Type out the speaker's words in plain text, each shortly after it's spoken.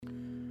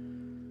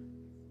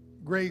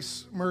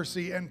Grace,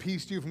 mercy, and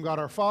peace to you from God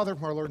our Father,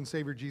 from our Lord and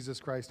Savior Jesus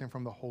Christ, and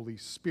from the Holy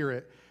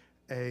Spirit.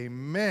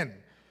 Amen.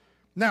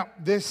 Now,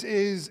 this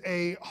is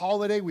a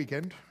holiday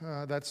weekend.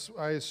 That's,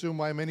 I assume,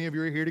 why many of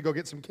you are here to go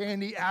get some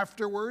candy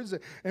afterwards.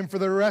 And for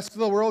the rest of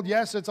the world,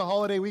 yes, it's a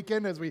holiday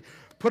weekend as we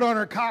put on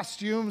our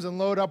costumes and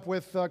load up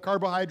with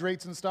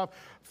carbohydrates and stuff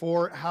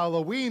for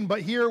Halloween.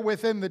 But here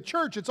within the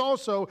church, it's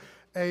also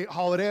a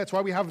holiday. That's why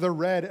we have the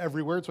red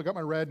everywhere. So I got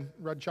my red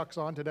chucks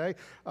on today.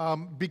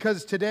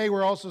 Because today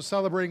we're also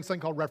celebrating something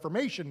called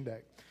Reformation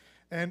Day.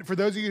 And for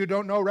those of you who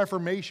don't know,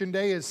 Reformation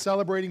Day is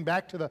celebrating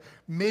back to the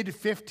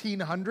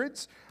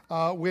mid-1500s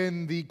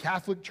when the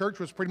Catholic Church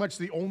was pretty much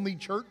the only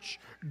church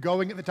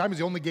going at the time. It was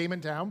the only game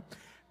in town.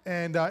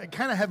 And it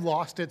kind of had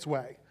lost its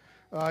way.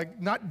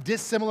 Not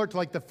dissimilar to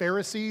like the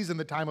Pharisees in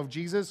the time of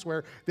Jesus,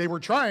 where they were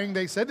trying,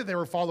 they said that they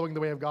were following the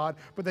way of God,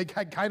 but they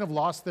had kind of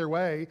lost their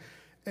way.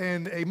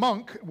 And a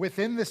monk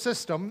within the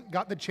system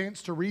got the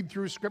chance to read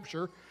through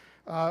Scripture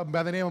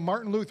by the name of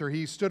Martin Luther.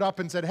 He stood up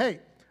and said, hey,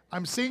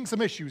 I'm seeing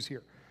some issues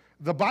here.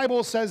 The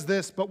Bible says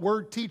this, but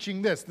we're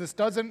teaching this. This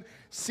doesn't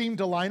seem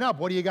to line up.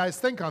 What do you guys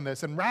think on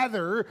this? And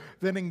rather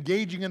than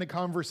engaging in a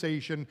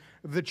conversation,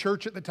 the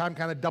church at the time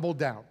kind of doubled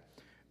down.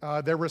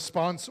 Their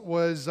response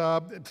was,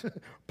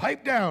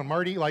 pipe down,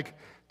 Marty. Like,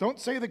 don't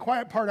say the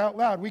quiet part out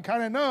loud. We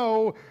kind of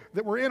know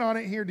that we're in on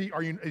it here.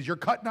 Is your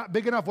cut not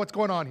big enough? What's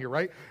going on here,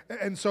 right?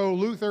 And so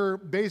Luther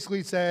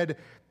basically said,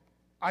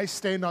 I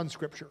stand on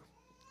Scripture.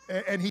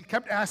 And he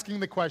kept asking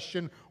the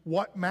question,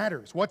 what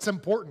matters? What's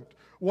important?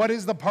 What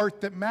is the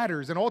part that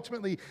matters? And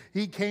ultimately,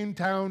 he came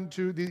down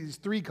to these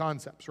three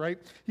concepts, right?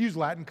 He used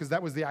Latin because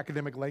that was the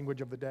academic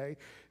language of the day.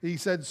 He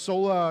said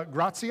sola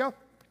gratia,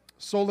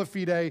 sola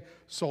fide,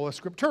 sola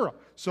scriptura.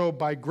 So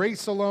by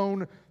grace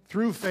alone,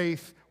 through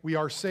faith, we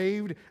are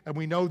saved, and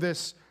we know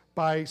this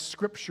by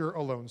Scripture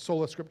alone,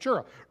 sola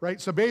scriptura,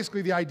 right? So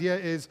basically the idea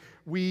is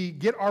we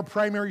get our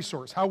primary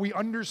source. How we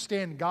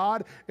understand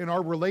God and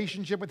our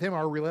relationship with Him,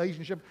 our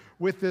relationship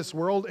with this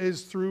world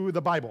is through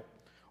the Bible.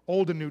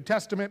 Old and New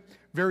Testament,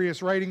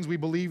 various writings. We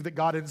believe that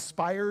God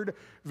inspired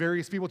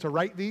various people to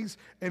write these,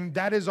 and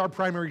that is our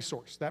primary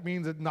source. That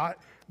means that not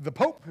the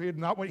Pope,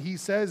 not what he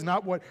says,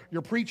 not what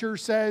your preacher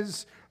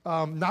says,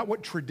 not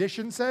what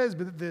tradition says,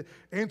 but the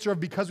answer of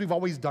because we've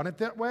always done it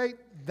that way,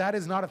 that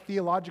is not a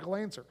theological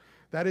answer.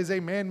 That is a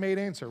man-made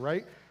answer,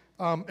 right?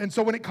 And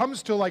so when it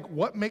comes to like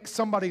what makes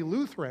somebody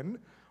Lutheran,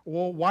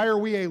 well, why are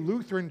we a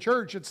Lutheran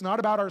church? It's not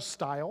about our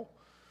style.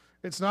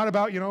 It's not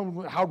about,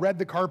 how red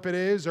the carpet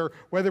is or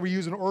whether we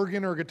use an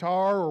organ or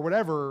guitar or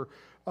whatever.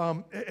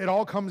 It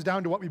all comes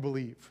down to what we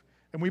believe.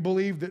 And we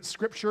believe that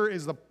Scripture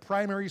is the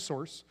primary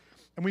source.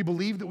 And we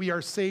believe that we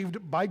are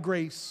saved by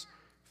grace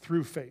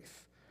through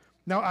faith.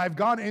 Now, I've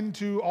gone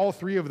into all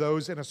three of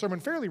those in a sermon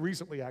fairly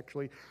recently,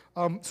 actually.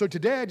 So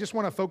today I just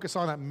want to focus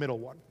on that middle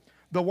one.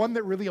 The one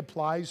that really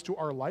applies to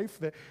our life,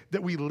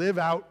 that we live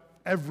out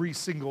every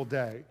single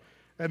day.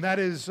 And that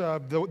is,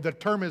 the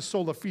term is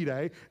sola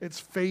fide. It's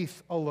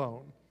faith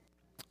alone.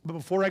 But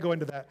before I go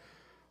into that,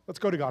 let's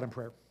go to God in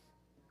prayer.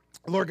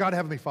 Lord God,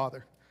 Heavenly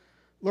Father,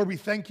 Lord, we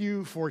thank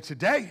you for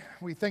today.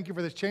 We thank you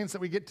for this chance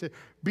that we get to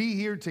be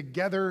here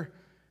together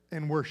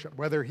in worship,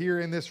 whether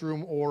here in this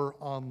room or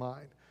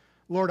online.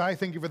 Lord, I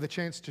thank you for the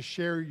chance to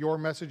share your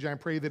message. I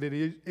pray that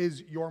it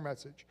is your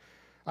message.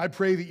 I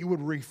pray that you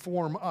would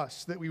reform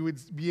us, that we would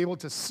be able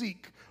to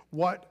seek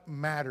what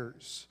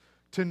matters,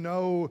 to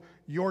know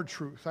your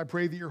truth. I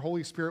pray that your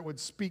Holy Spirit would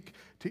speak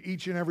to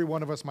each and every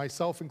one of us,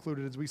 myself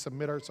included, as we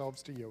submit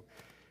ourselves to you.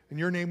 In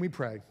your name we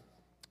pray.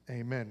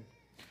 Amen.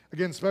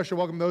 Again, special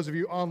welcome to those of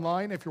you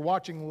online. If you're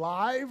watching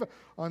live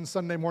on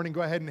Sunday morning,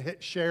 go ahead and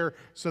hit share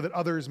so that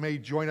others may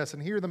join us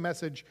and hear the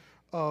message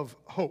of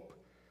hope.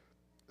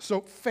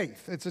 So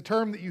faith, it's a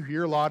term that you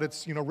hear a lot.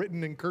 It's,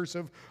 written in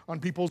cursive on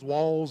people's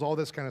walls, all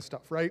this kind of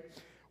stuff, right?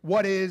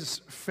 What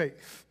is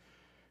faith?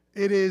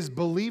 It is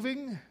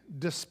believing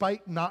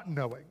despite not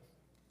knowing.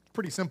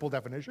 Pretty simple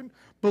definition.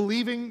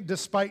 Believing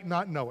despite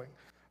not knowing.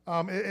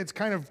 It's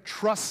kind of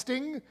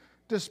trusting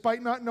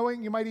despite not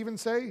knowing, you might even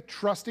say,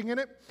 trusting in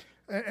it.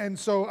 And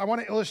so I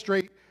want to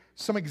illustrate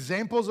some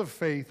examples of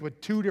faith with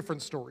two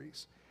different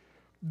stories.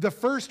 The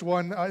first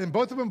one, and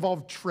both of them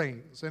involve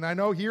trains. And I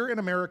know here in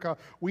America,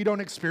 we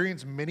don't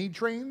experience many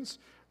trains,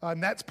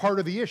 and that's part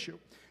of the issue.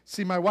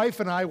 See, my wife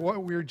and I,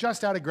 we were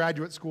just out of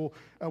graduate school.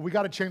 We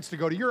got a chance to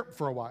go to Europe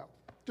for a while,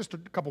 just a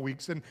couple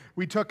weeks, and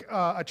we took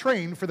a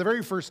train for the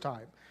very first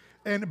time.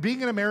 And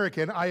being an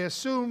American, I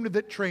assumed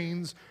that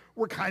trains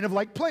were kind of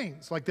like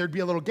planes. Like there'd be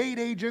a little gate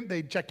agent,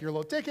 they'd check your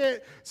little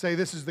ticket, say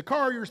this is the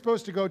car you're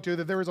supposed to go to,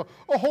 that there was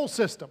a whole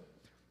system.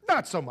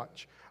 Not so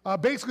much.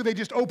 Basically, they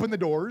just open the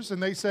doors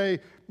and they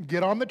say,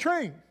 get on the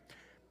train,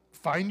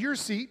 find your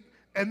seat,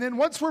 and then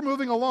once we're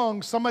moving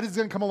along, somebody's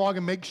going to come along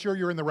and make sure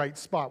you're in the right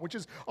spot, which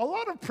is a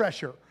lot of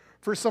pressure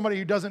for somebody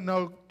who doesn't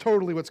know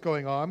totally what's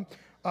going on.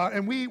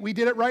 And we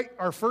did it right.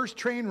 Our first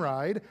train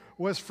ride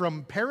was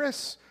from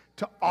Paris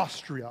to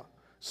Austria.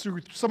 So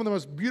some of the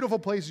most beautiful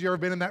places you've ever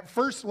been in. That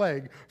first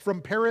leg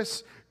from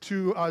Paris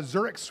to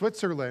Zurich,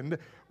 Switzerland,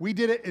 we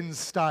did it in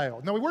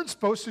style. Now, we weren't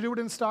supposed to do it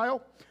in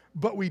style,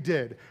 but we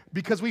did,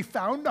 because we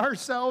found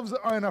ourselves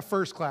in a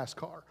first-class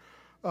car.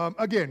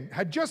 Again,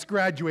 had just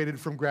graduated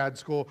from grad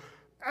school,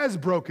 as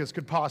broke as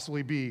could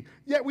possibly be.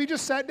 Yet we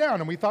just sat down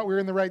and we thought we were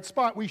in the right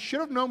spot. We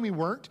should have known we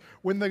weren't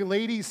when the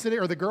lady sitting,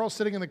 or the girl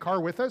sitting in the car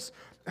with us,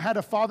 had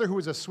a father who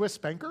was a Swiss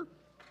banker.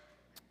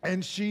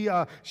 And she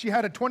had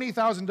a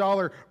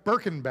 $20,000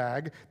 Birkin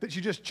bag that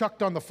she just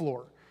chucked on the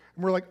floor.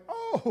 And we're like,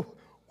 oh,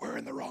 we're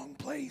in the wrong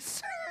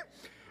place.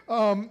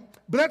 But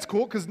that's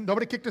cool because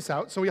nobody kicked us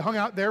out. So we hung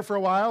out there for a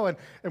while and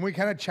we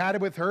kind of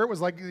chatted with her. It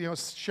was like,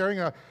 sharing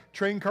a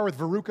train car with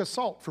Veruca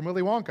Salt from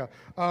Willy Wonka.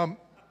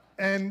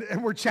 And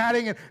we're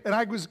chatting, and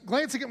I was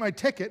glancing at my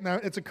ticket. Now,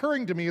 it's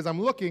occurring to me as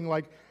I'm looking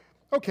like,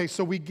 okay,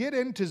 so we get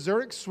into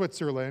Zurich,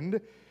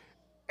 Switzerland,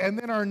 and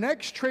then our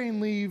next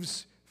train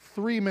leaves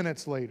 3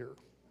 minutes later.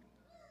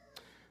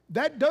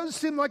 That does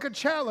seem like a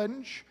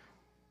challenge.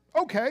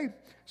 Okay,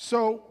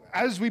 so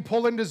as we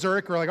pull into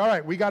Zurich, we're like, all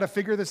right, we got to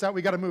figure this out.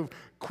 We got to move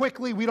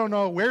quickly. We don't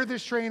know where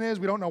this train is.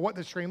 We don't know what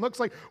this train looks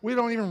like. We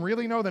don't even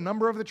really know the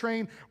number of the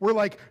train. We're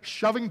like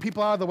shoving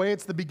people out of the way.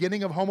 It's the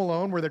beginning of Home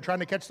Alone where they're trying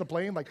to catch the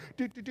plane, like,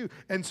 do.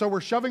 And so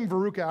we're shoving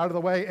Veruca out of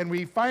the way, and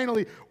we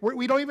finally, we're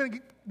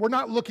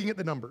not looking at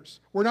the numbers.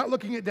 We're not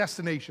looking at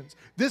destinations.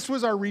 This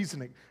was our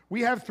reasoning.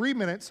 We have 3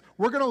 minutes.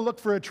 We're going to look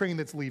for a train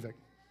that's leaving.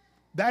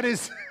 That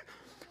is...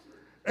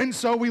 And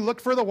so we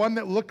looked for the one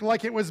that looked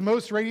like it was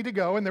most ready to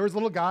go, and there was a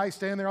little guy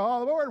standing there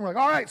all aboard, and we're like,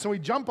 all right, so we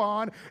jump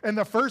on, and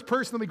the first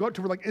person that we go up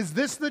to, we're like, is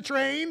this the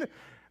train?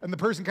 And the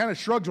person kind of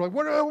shrugs, we're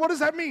like, what does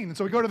that mean? And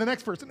so we go to the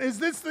next person, is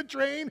this the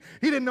train?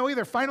 He didn't know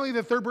either. Finally,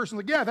 the third person's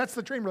like, yeah, that's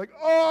the train. We're like,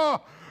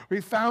 oh,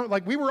 we found,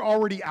 like, we were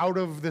already out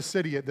of the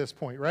city at this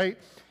point, right?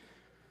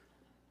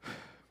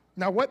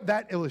 Now, what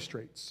that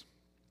illustrates,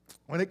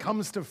 when it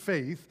comes to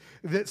faith,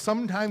 that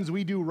sometimes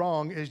we do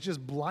wrong is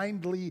just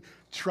blindly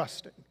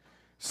trusting.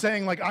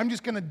 Saying, like, I'm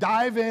just going to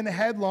dive in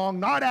headlong,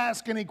 not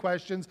ask any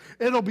questions,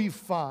 it'll be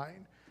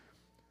fine.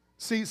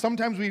 See,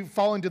 sometimes we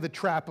fall into the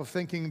trap of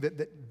thinking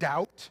that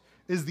doubt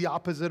is the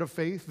opposite of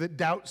faith, that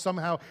doubt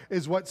somehow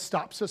is what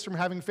stops us from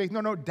having faith.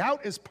 No,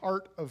 doubt is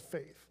part of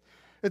faith.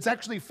 It's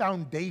actually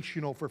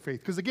foundational for faith.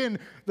 Because again,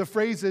 the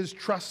phrase is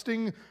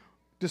trusting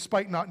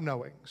despite not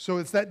knowing. So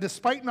it's that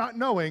despite not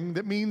knowing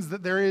that means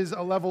that there is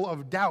a level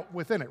of doubt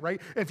within it, right?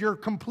 If you're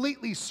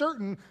completely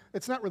certain,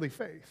 it's not really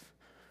faith.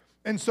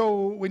 And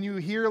so when you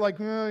hear like,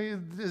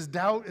 is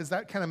doubt, is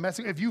that kind of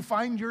messing? If you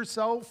find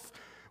yourself,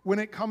 when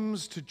it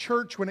comes to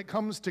church, when it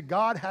comes to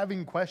God,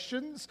 having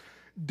questions,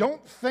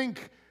 don't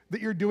think that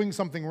you're doing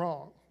something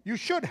wrong. You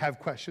should have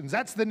questions.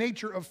 That's the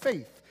nature of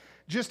faith.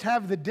 Just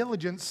have the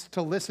diligence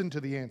to listen to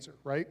the answer,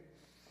 right?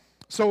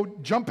 So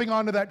jumping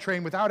onto that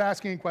train without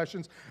asking any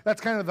questions, that's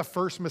kind of the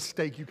first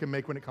mistake you can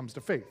make when it comes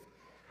to faith.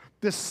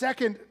 The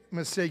second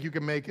mistake you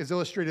can make is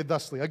illustrated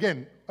thusly.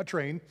 Again, a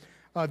train.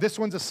 This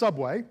one's a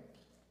subway.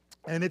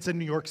 And it's in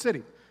New York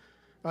City.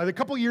 A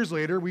couple years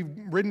later, we've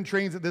ridden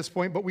trains at this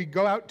point, but we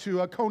go out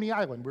to Coney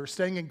Island. We're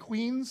staying in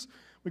Queens.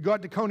 We go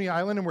out to Coney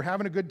Island, and we're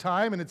having a good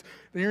time, and it's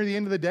near the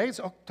end of the day,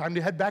 so time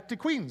to head back to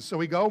Queens. So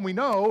we go, and we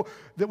know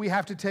that we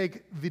have to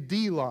take the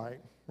D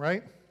line,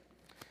 right?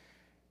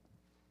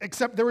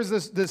 Except there was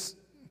this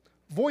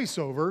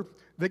voiceover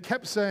that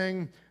kept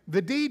saying,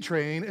 the D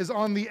train is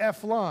on the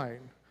F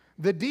line.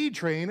 The D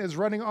train is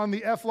running on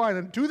the F line,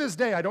 and to this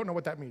day, I don't know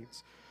what that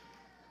means.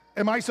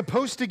 Am I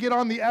supposed to get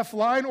on the F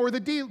line or the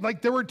D?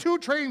 Like, there were two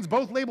trains,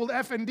 both labeled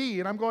F and D,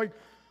 and I'm going,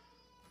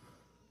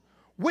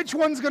 which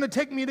one's going to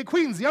take me to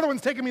Queens? The other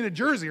one's taking me to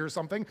Jersey or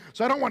something,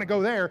 so I don't want to go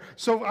there.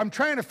 So I'm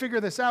trying to figure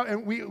this out,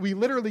 and we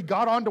literally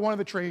got onto one of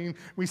the train.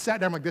 We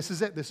sat down, I'm like, this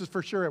is it. This is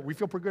for sure. We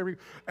feel pretty good.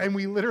 And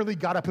we literally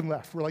got up and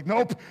left. We're like,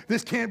 nope,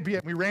 this can't be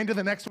it. We ran to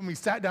the next one. We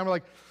sat down. We're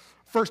like,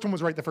 first one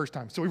was right the first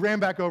time. So we ran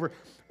back over.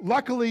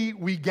 Luckily,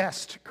 we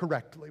guessed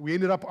correctly. We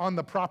ended up on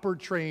the proper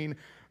train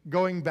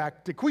going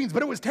back to Queens,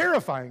 but it was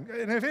terrifying.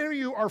 And if any of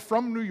you are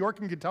from New York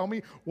and can tell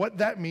me what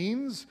that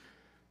means,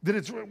 that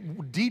it's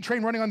D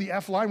train running on the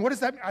F line, what does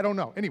that mean? I don't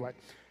know. Anyway,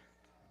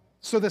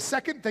 so the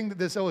second thing that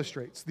this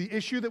illustrates, the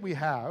issue that we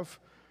have,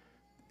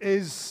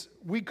 is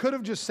we could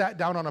have just sat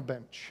down on a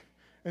bench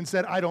and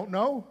said, I don't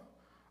know,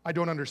 I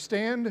don't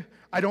understand,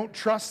 I don't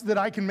trust that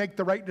I can make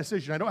the right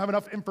decision, I don't have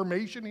enough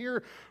information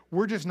here,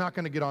 we're just not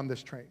going to get on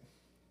this train.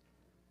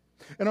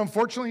 And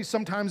unfortunately,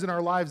 sometimes in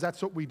our lives,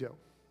 that's what we do.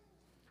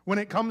 When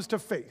it comes to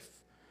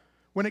faith,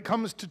 when it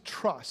comes to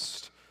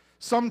trust,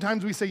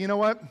 sometimes we say, you know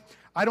what?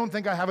 I don't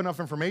think I have enough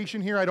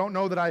information here. I don't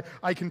know that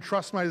I can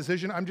trust my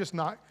decision. I'm just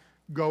not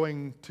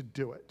going to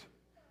do it.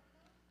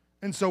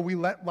 And so we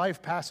let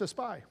life pass us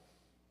by.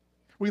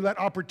 We let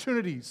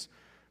opportunities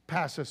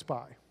pass us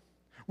by.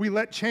 We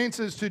let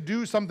chances to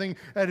do something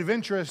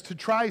adventurous, to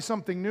try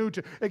something new,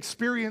 to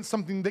experience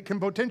something that can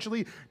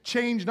potentially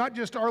change not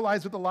just our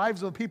lives, but the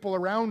lives of the people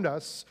around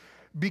us,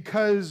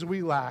 because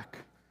we lack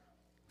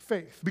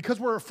faith, because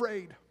we're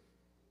afraid.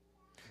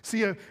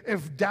 See,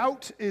 if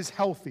doubt is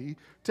healthy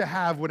to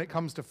have when it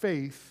comes to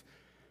faith,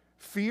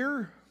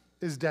 fear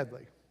is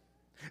deadly.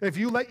 If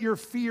you let your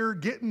fear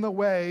get in the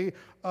way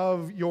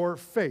of your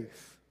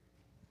faith,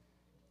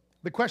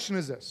 the question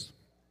is this: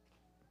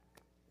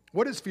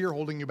 What is fear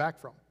holding you back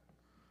from?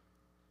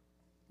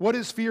 What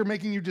is fear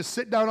making you just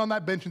sit down on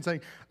that bench and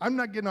saying, I'm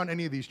not getting on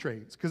any of these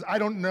trains because I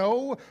don't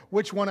know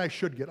which one I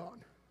should get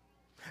on?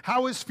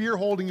 How is fear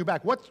holding you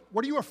back? What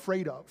are you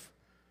afraid of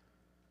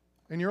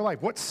in your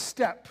life? What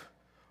step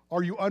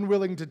are you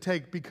unwilling to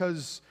take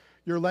because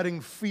you're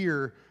letting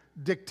fear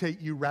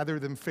dictate you rather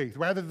than faith,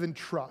 rather than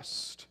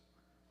trust?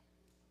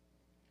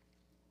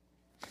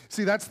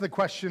 See, that's the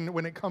question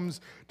when it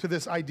comes to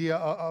this idea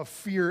of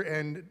fear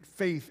and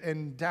faith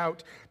and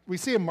doubt. We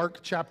see in Mark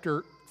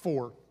chapter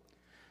 4.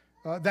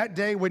 That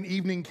day when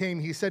evening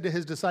came, he said to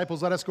his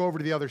disciples, let us go over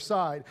to the other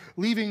side.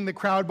 Leaving the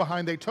crowd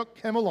behind, they took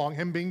him along,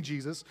 him being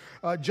Jesus,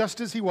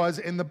 just as he was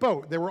in the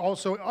boat. There were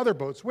also other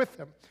boats with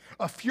him.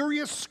 A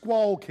furious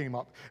squall came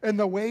up, and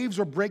the waves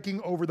were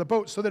breaking over the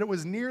boat so that it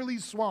was nearly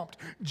swamped.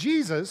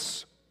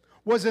 Jesus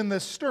was in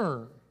the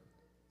stern.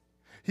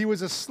 He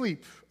was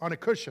asleep on a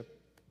cushion.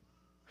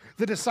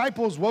 The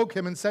disciples woke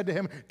him and said to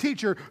him,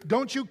 Teacher,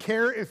 don't you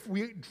care if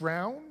we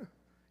drown?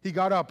 He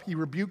got up, he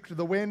rebuked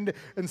the wind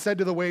and said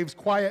to the waves,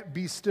 Quiet,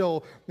 be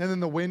still. And then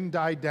the wind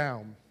died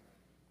down,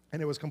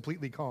 and it was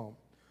completely calm.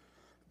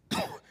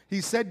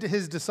 He said to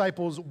his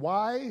disciples,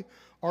 Why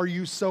are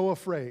you so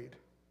afraid?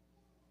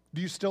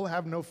 Do you still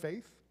have no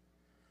faith?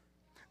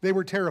 They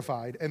were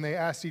terrified, and they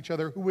asked each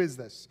other, Who is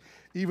this?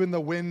 Even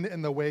the wind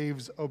and the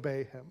waves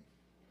obey him.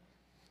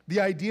 The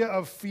idea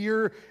of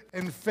fear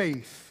and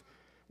faith,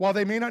 while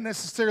they may not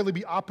necessarily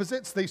be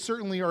opposites, they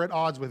certainly are at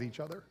odds with each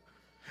other.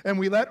 And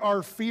we let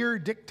our fear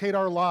dictate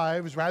our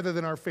lives rather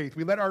than our faith.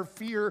 We let our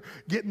fear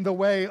get in the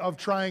way of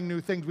trying new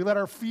things. We let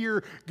our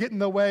fear get in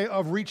the way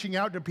of reaching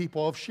out to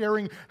people, of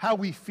sharing how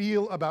we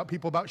feel about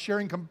people, about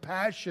sharing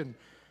compassion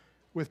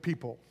with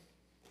people.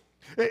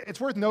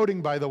 It's worth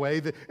noting, by the way,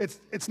 that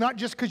it's not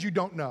just because you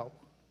don't know.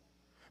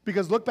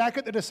 Because look back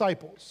at the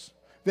disciples.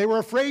 They were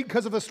afraid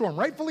because of the storm,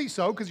 rightfully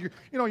so, because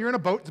you're in a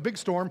boat, it's a big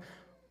storm.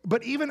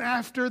 But even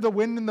after the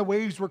wind and the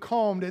waves were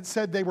calmed, it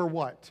said they were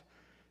what?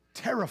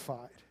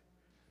 Terrified.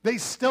 They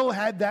still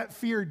had that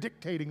fear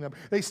dictating them.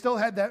 They still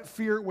had that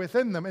fear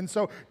within them. And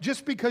so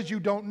just because you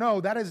don't know,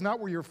 that is not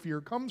where your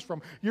fear comes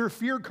from. Your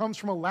fear comes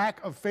from a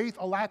lack of faith,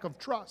 a lack of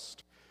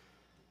trust.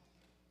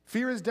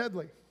 Fear is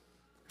deadly.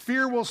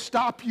 Fear will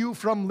stop you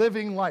from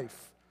living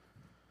life.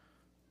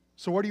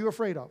 So what are you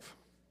afraid of?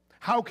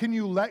 How can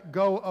you let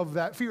go of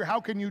that fear? How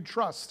can you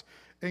trust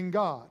in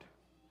God?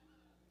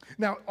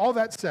 Now, all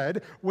that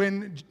said,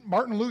 when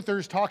Martin Luther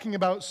is talking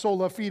about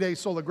sola fide,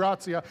 sola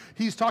gratia,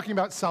 he's talking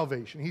about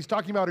salvation. He's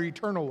talking about our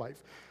eternal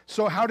life.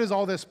 So how does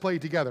all this play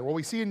together? Well,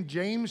 we see in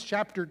James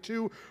chapter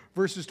 2,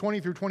 verses 20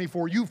 through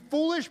 24, You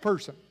foolish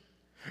person,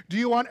 do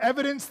you want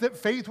evidence that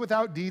faith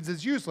without deeds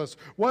is useless?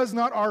 Was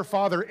not our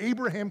father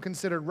Abraham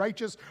considered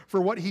righteous for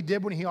what he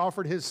did when he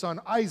offered his son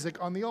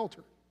Isaac on the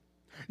altar?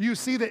 You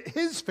see that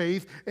his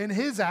faith and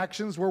his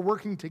actions were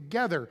working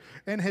together,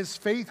 and his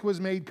faith was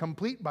made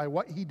complete by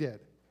what he did.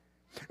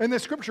 And the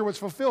scripture was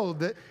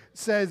fulfilled that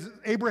says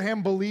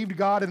Abraham believed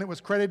God and it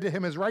was credited to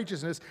him as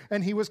righteousness,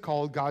 and he was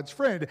called God's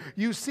friend.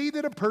 You see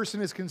that a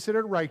person is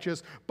considered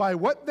righteous by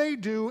what they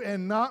do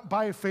and not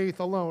by faith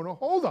alone.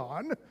 Hold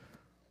on.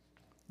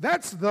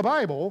 That's the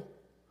Bible,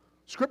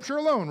 scripture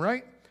alone,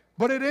 right?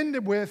 But it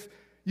ended with,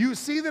 you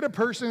see that a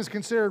person is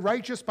considered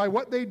righteous by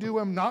what they do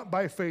and not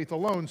by faith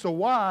alone. So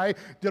why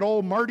did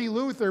old Marty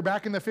Luther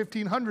back in the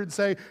 1500s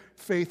say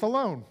faith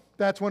alone?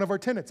 That's one of our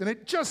tenets. And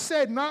it just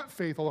said not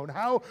faith alone.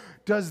 How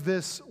does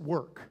this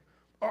work?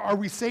 Are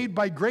we saved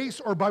by grace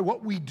or by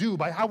what we do,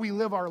 by how we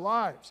live our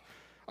lives?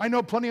 I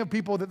know plenty of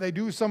people that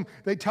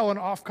they tell an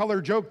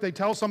off-color joke, they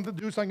tell something,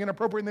 do something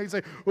inappropriate, and they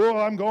say, oh,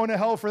 I'm going to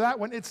hell for that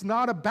one. It's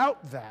not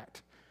about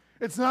that.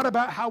 It's not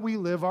about how we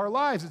live our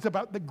lives. It's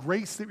about the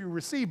grace that we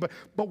receive.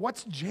 But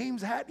what's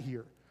James at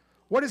here?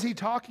 What is he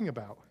talking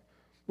about?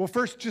 Well,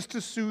 first, just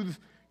to soothe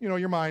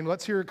your mind,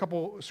 let's hear a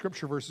couple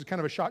scripture verses, kind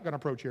of a shotgun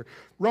approach here.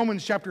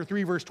 Romans chapter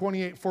 3, verse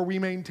 28, For we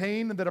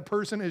maintain that a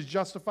person is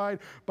justified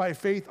by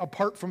faith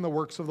apart from the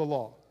works of the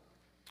law.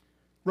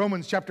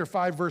 Romans chapter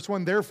 5, verse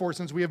 1, Therefore,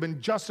 since we have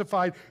been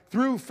justified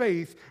through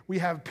faith, we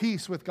have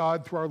peace with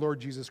God through our Lord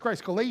Jesus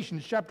Christ.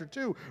 Galatians chapter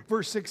 2,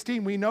 verse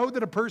 16, We know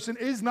that a person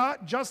is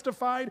not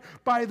justified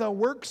by the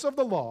works of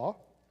the law,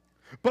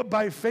 but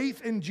by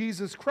faith in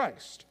Jesus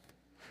Christ.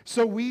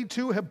 So we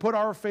too have put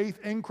our faith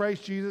in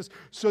Christ Jesus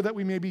so that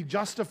we may be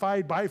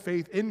justified by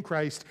faith in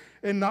Christ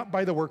and not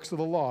by the works of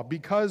the law,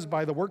 because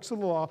by the works of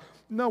the law,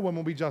 no one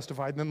will be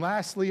justified. And then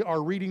lastly,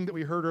 our reading that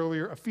we heard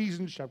earlier,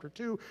 Ephesians chapter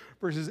 2,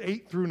 verses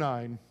 8 through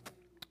 9.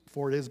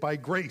 For it is by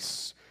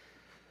grace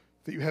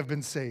that you have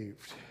been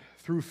saved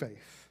through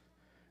faith.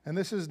 And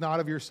this is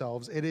not of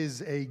yourselves, it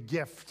is a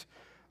gift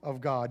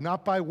of God,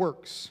 not by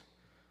works,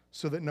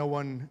 so that no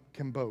one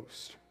can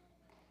boast.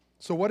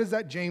 So what is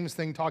that James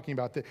thing talking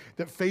about,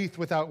 that faith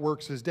without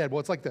works is dead?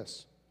 Well, it's like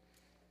this.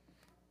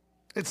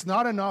 It's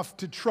not enough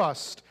to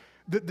trust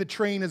that the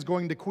train is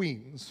going to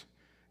Queens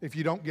if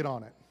you don't get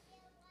on it.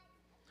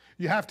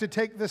 You have to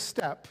take the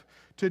step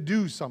to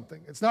do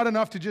something. It's not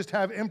enough to just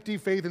have empty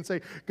faith and say,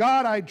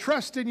 God, I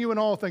trust in you in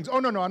all things. Oh,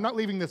 no, I'm not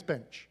leaving this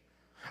bench.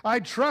 I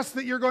trust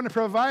that you're going to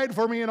provide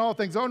for me in all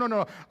things. Oh,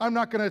 no, I'm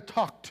not going to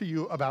talk to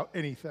you about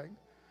anything.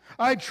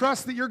 I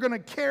trust that you're going to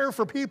care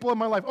for people in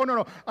my life. Oh,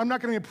 no, I'm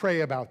not going to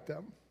pray about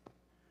them.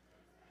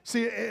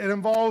 See, it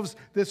involves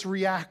this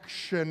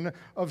reaction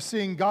of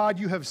seeing, God,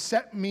 you have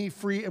set me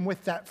free, and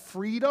with that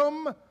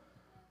freedom,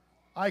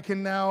 I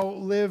can now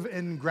live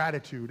in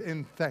gratitude,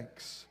 in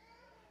thanks.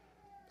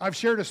 I've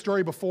shared a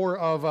story before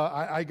of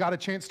I got a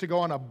chance to go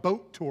on a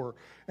boat tour,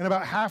 and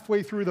about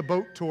halfway through the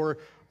boat tour,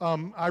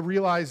 I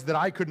realized that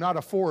I could not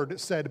afford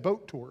said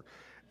boat tour,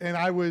 and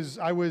it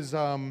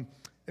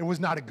was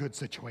not a good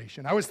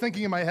situation. I was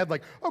thinking in my head,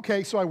 like,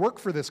 okay, so I work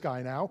for this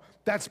guy now.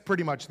 That's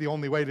pretty much the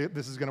only way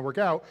this is going to work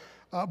out.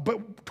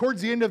 But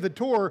towards the end of the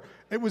tour,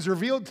 it was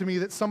revealed to me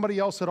that somebody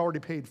else had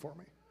already paid for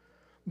me,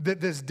 that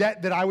this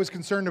debt that I was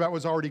concerned about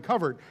was already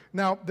covered.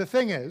 Now, the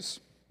thing is,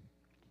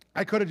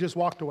 I could have just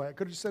walked away. I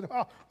could have just said,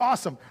 oh,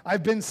 awesome,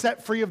 I've been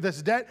set free of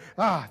this debt.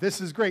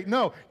 This is great.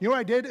 No, you know what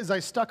I did is I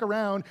stuck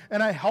around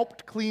and I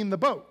helped clean the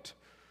boat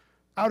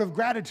out of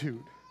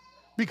gratitude,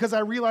 because I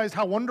realized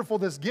how wonderful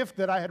this gift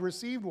that I had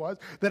received was,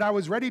 that I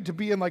was ready to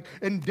be in like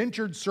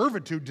indentured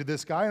servitude to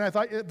this guy, and I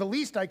thought the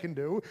least I can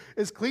do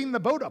is clean the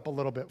boat up a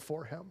little bit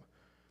for him.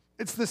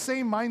 It's the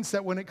same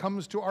mindset when it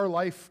comes to our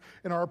life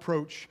and our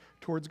approach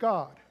towards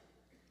God.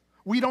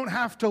 We don't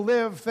have to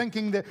live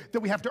thinking that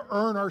we have to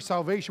earn our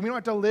salvation. We don't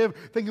have to live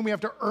thinking we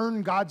have to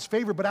earn God's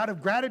favor, but out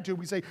of gratitude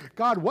we say,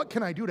 God, what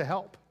can I do to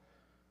help?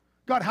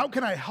 God, how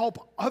can I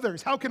help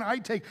others? How can I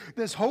take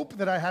this hope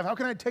that I have? How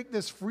can I take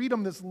this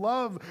freedom, this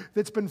love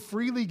that's been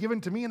freely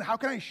given to me, and how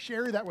can I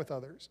share that with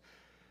others?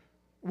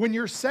 When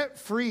you're set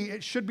free,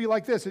 it should be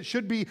like this. It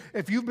should be,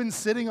 if you've been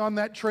sitting on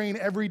that train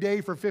every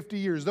day for 50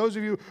 years, those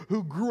of you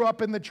who grew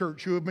up in the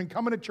church, who have been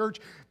coming to church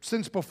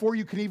since before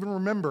you can even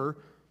remember,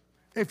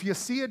 if you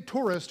see a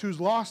tourist who's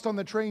lost on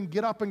the train,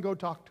 get up and go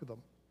talk to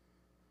them.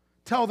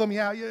 Tell them,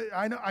 yeah,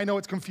 I know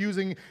it's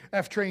confusing,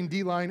 F train,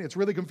 D line, it's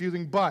really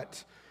confusing,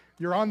 but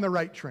you're on the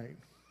right train.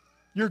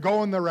 You're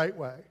going the right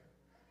way.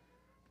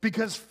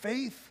 Because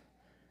faith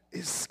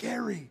is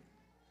scary.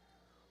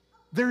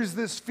 There's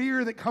this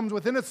fear that comes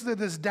within us,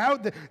 this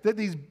doubt that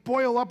these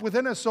boil up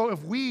within us. So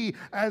if we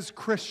as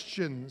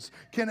Christians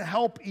can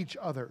help each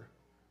other,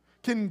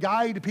 can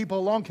guide people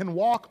along, can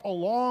walk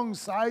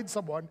alongside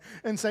someone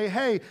and say,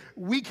 hey,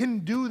 we can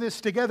do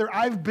this together.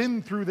 I've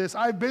been through this.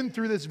 I've been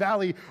through this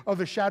valley of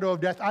the shadow of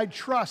death. I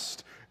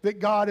trust that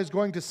God is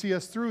going to see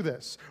us through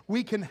this.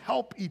 We can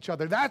help each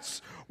other.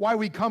 That's why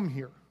we come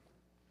here.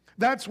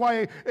 That's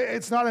why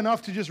it's not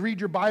enough to just read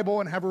your Bible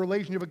and have a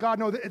relationship with God.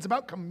 No, it's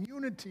about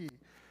community.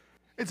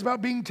 It's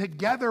about being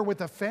together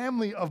with a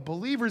family of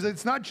believers.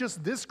 It's not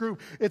just this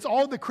group. It's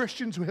all the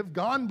Christians who have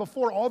gone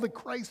before, all the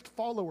Christ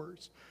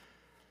followers.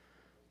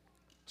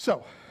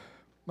 So,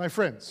 my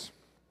friends,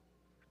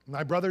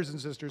 my brothers and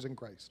sisters in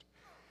Christ,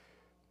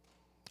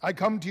 I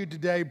come to you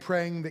today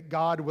praying that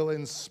God will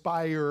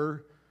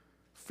inspire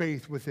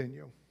faith within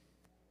you,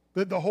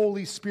 that the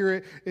Holy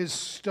Spirit is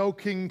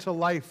stoking to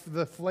life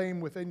the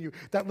flame within you,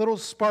 that little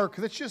spark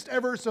that's just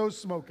ever so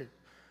smoking,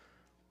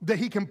 that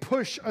He can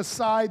push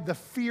aside the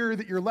fear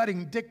that you're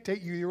letting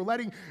dictate you, you're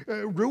letting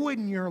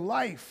ruin your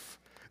life,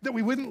 that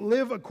we wouldn't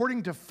live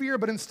according to fear,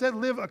 but instead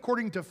live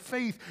according to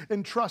faith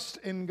and trust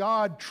in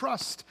God.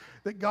 Trust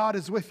that God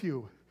is with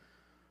you.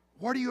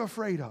 What are you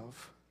afraid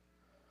of?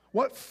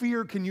 What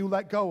fear can you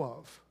let go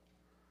of?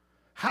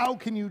 How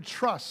can you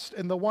trust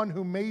in the one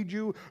who made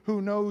you,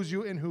 who knows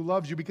you, and who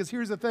loves you? Because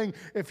here's the thing,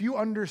 if you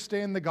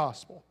understand the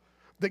gospel,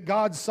 that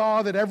God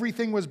saw that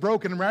everything was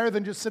broken, and rather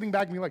than just sitting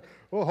back and being like,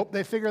 oh, hope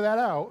they figure that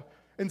out,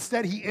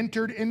 instead, He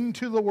entered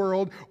into the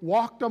world,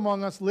 walked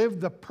among us, lived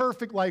the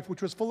perfect life,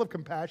 which was full of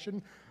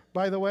compassion,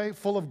 by the way,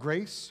 full of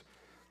grace.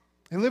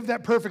 He lived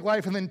that perfect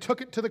life and then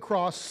took it to the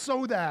cross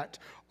so that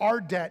our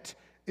debt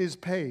is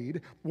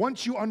paid.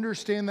 Once you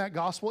understand that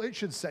gospel, it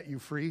should set you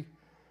free.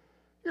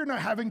 You're not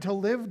having to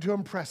live to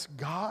impress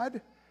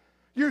God.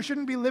 You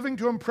shouldn't be living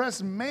to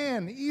impress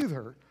man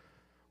either.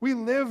 We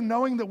live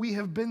knowing that we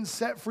have been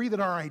set free,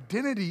 that our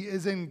identity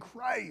is in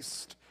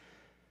Christ.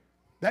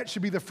 That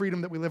should be the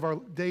freedom that we live our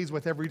days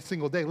with every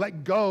single day.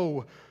 Let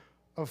go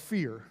of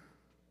fear.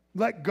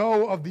 Let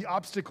go of the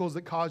obstacles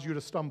that cause you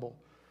to stumble.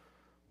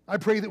 I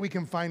pray that we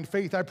can find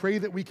faith. I pray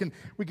that we can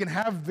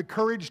have the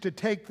courage to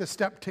take the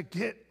step to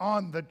get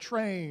on the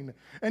train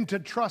and to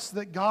trust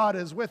that God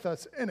is with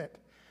us in it.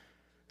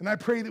 And I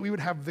pray that we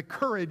would have the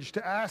courage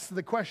to ask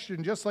the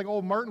question, just like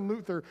old Martin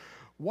Luther,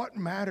 what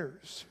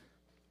matters?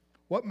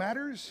 What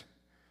matters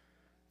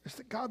is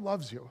that God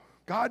loves you.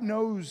 God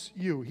knows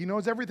you. He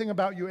knows everything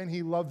about you, and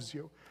He loves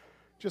you,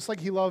 just like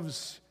He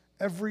loves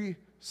every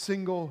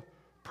single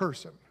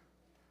person.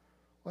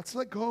 Let's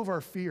let go of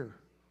our fear.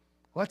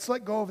 Let's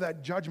let go of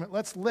that judgment.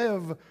 Let's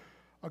live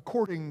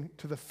according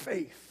to the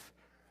faith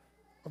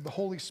of the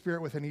Holy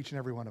Spirit within each and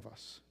every one of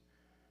us.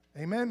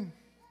 Amen.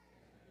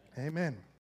 Amen.